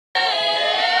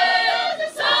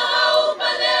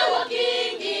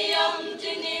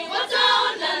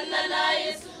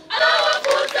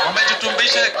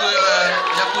waonyeshe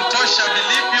ya kutosha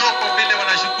vilivyo kwa vile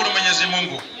wanashukuru Mwenyezi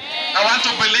Mungu. I want to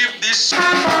believe this.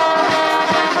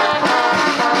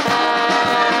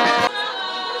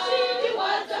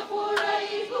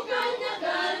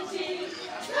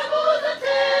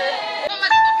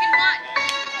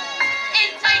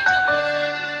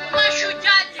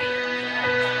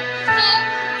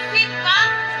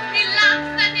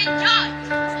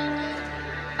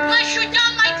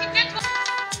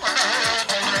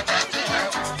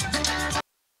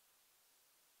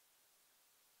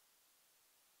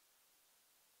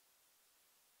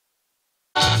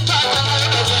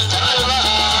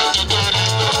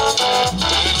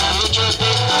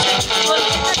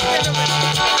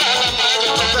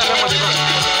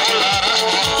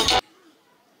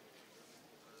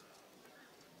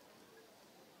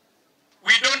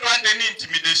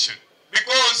 Intimidation,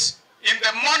 because in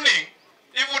the morning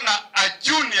even a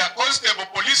junior constable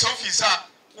police officer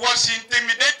was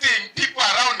intimidating people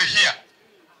around here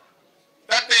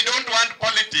that they don't want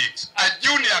politics. A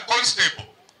junior constable,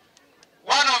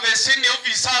 one of the senior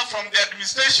officers from the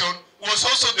administration, was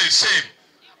also the same.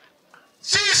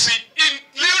 Sisi,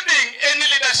 including any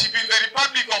leadership in the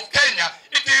Republic of Kenya,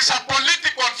 it is a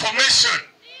political formation.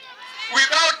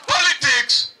 Without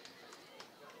politics,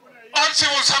 all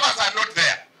civil servants are not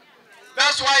there.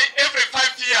 That's why every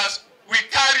 5 years we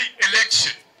carry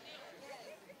election.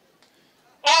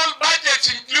 All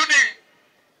budgets, including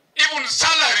even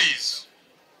salaries,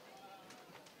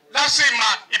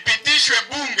 lazima ipitishwe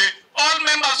bunge. All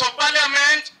members of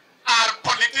parliament are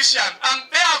politicians, and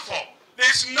therefore there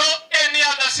is no any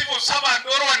other civil servant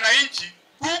or wananchi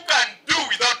who can do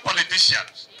without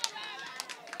politicians.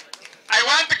 I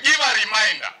want to give a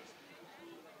reminder.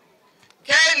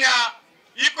 Kenya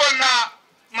iko na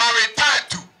mawe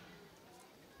tatu.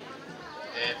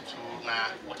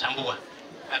 Tunatambua.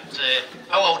 But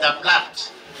I would have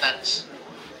loved that,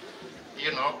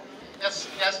 you know, just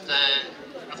as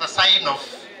a sign of,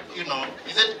 you know,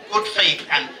 is it good faith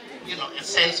and, you know, a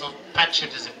sense of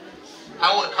patriotism.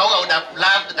 How I would have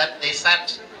loved that they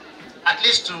sat at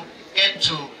least to get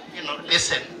to, you know,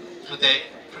 listen to the,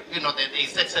 you know,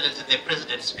 His Excellency the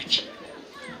President's speech.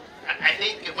 I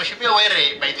think Mashujaa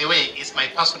Were, by the way, is my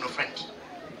personal friend.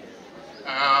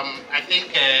 I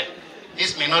think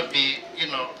this may not be, you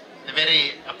know, a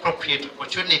very appropriate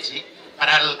opportunity, but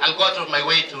I'll go out of my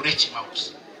way to reach him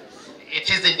out. It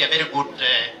isn't a very good,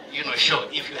 you know, show,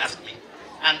 if you ask me.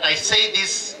 And I say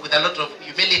this with a lot of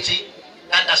humility.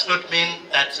 That does not mean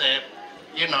that,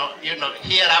 you know,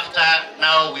 hereafter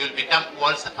now we will become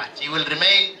worlds apart. He will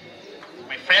remain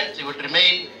my friend. He will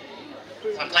remain.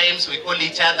 Sometimes we call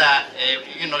each other,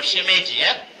 you know, Shemeji,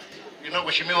 yeah? You know,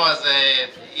 Shemi was a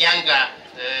younger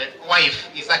wife,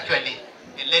 is actually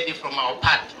a lady from our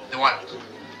part of the world.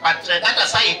 But that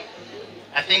aside,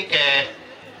 I think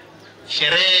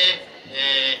sherehe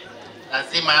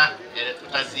lazima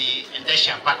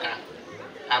tutaziendesha mpaka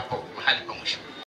hapo mahali pa mwisho.